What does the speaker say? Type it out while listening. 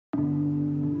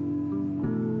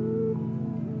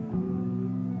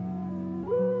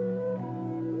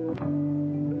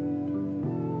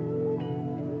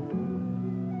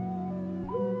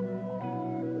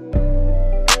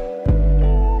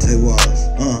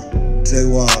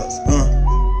J-Waz,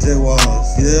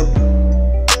 J-Waz, yep.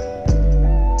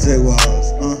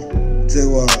 J-Waz,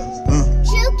 J-Waz,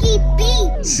 Juki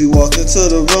beat. She walked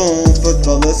into the room, first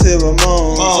all let's hear her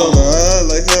moan. Told her I act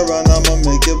like heroin, I'ma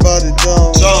make your body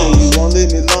Jones. Till you won't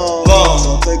leave me long,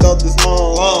 so take off this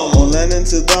moan. Won't land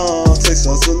into dawn, take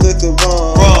shots of liquor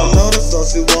rum. I know that's all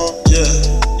she want, yeah.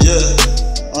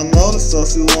 I know that's all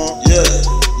she want, Yeah.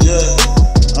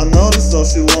 I know that's all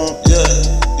she want,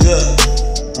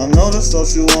 I know that's all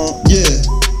she want. Yeah.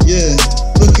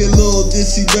 Look at little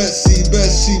Dissy Betsy,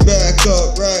 she back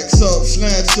up, racks up,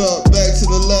 snatch up, back to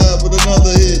the lab with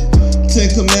another hit.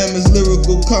 10 Commandments,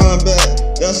 lyrical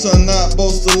combat. That's her not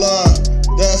boast a lie.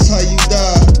 That's how you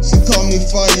die. She called me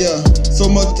fire, so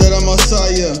much that I'm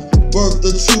Messiah. Birth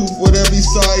the truth with every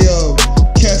sire.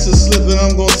 Catch her slipping,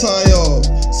 I'm gon' tie off.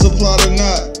 Supply the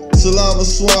knot, saliva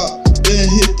swap. Then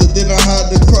hit then I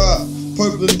hide the crop.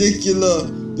 Perpendicular,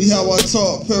 be how I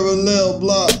talk. Parallel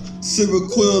block,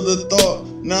 quill the thought.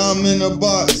 Now I'm in a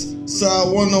box.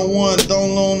 Side 101,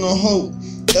 don't loan no hope.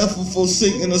 Effort for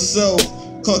sinking the self.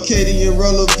 Caucasian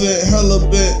relevant, hella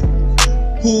bent.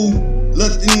 Who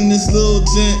let in this little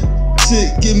gent? Chick,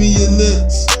 give me your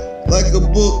lips. Like a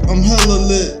book, I'm hella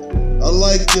lit. I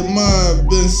like your mind,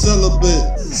 been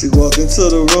celibate. She walked into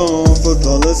the room, first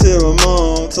all let's hear her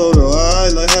moan. Told her I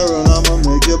act like heroin, I'ma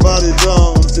make your body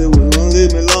Jones. Till we won't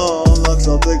leave me long, lunch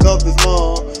I'll take off this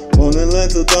moan. Won't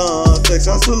land to dawn, take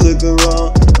shots of liquor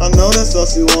rum. I know that's all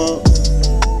she want,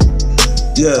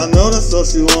 Yeah. I know that's all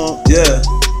she want, Yeah.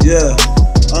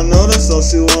 I know that's all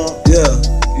she want, Yeah.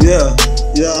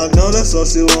 I know that's all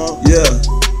she want. Yeah.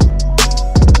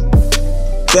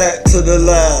 Back to the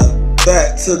lab,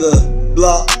 back to the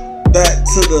block, back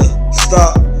to the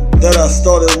stop that I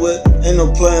started with. Ain't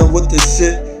no playing with this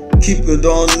shit. Keep it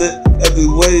on lit every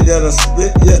way that I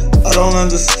spit. Yeah, I don't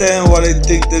understand why they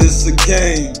think that it's a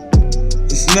game.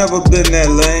 It's never been that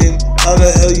lame. How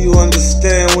the hell you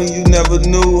understand when you never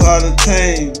knew how to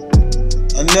tame?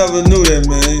 I never knew that,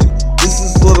 man. This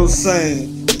is what I'm saying.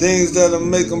 Things that'll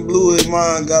make them blue in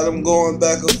mind, got them going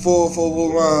back and forth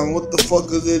over rhyme. What the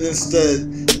fuck is it instead?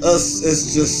 Us,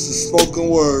 it's just a spoken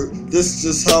word. This is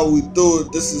just how we do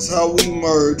it, this is how we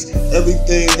merge.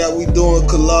 Everything that we doing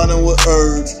colliding with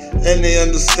urge. And they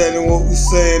understanding what we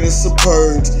saying is a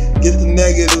purge. Get the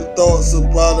negative thoughts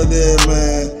up out of there,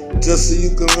 man. Just so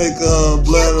you can make a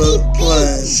better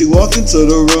plan. She walked into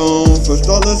the room, first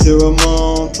all let's hear her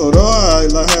moan. Told her I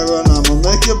act like heroin, I'ma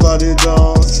make your body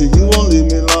Jones. Till you won't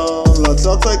leave me long, lunch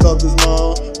I'll take off this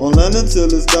moan. Won't land until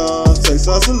it's done, take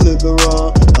shots of liquor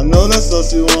rum. I know that's all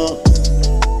she want,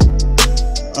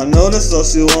 I know that's all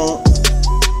she want,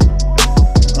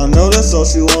 I know that's all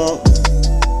she want.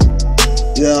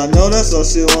 Yeah, I know that's all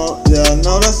she want, I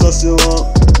know that's all she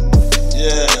want.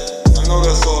 Yeah, I know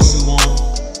that's all she want.